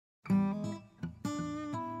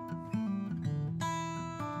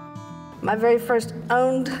My very first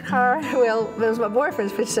owned car, well, it was my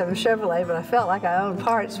boyfriend's 57 Chevrolet, but I felt like I owned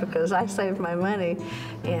parts because I saved my money,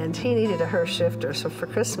 and he needed a Hearst shifter. So for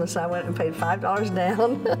Christmas, I went and paid $5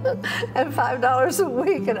 down and $5 a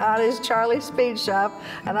week at Honest Charlie's Speed Shop,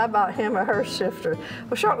 and I bought him a Hearst shifter.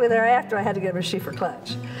 Well, shortly thereafter, I had to get him a Schiefer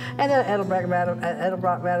clutch. And then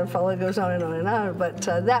Edelbrock manifold, goes on and on and on. But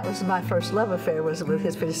that was my first love affair, was with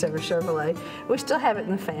his 57 Chevrolet. We still have it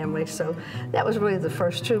in the family, so that was really the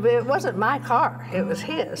first two. But it wasn't my car, it was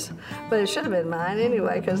his. But it should have been mine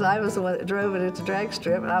anyway, because I was the one that drove it at the drag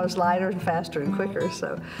strip, and I was lighter and faster and quicker,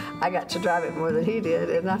 so I got to drive it more than he did,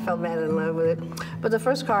 and I fell madly in love with it. But the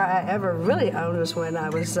first car I ever really owned was when I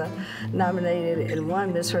was nominated and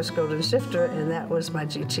won Miss Hearst Golden Shifter, and that was my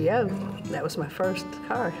GTO. That was my first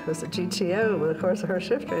car. It was a GTO with, of course, a Hearst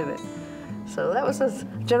shifter in it. So that was a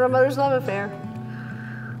General Motors love affair.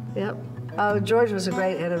 Yep. Oh, George was a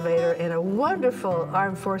great innovator and a wonderful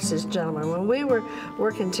armed forces gentleman. When we were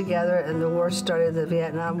working together and the war started, the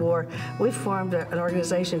Vietnam War, we formed an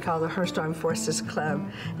organization called the Hearst Armed Forces Club.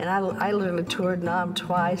 And I literally toured Nam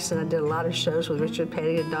twice, and I did a lot of shows with Richard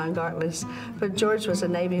Petty and Don Gartless. But George was a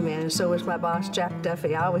Navy man, and so was my boss, Jack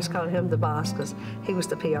Duffy. I always called him the boss because he was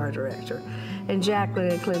the PR director. And Jack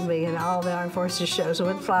would include me in all the Armed Forces shows. I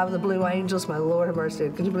went to fly with the Blue Angels. My Lord have mercy.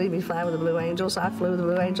 Can you believe me flying with the Blue Angels? I flew with the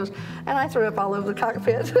Blue Angels, and I threw up all over the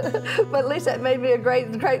cockpit. But at least that made me a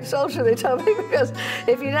great soldier, they told me, because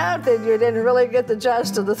if you don't, then you didn't really get the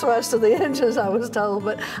gist of the thrust of the engines, I was told.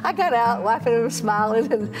 But I got out laughing and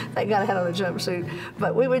smiling, and thank God I had on a jumpsuit.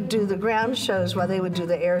 But we would do the ground shows while they would do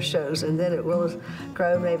the air shows. And then at Willow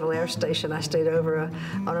Grove Naval Air Station, I stayed over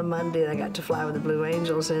on a Monday, and I got to fly with the Blue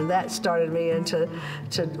Angels. And that started me into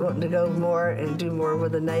wanting to go more and do more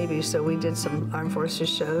with the Navy. So we did some Armed Forces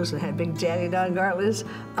shows and had Big Daddy Don Gartless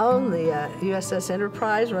on the USS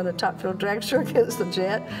Enterprise, run the top fuel dragster against the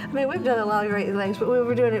jet. I mean, we've done a lot of great things, but we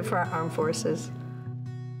were doing it for our armed forces.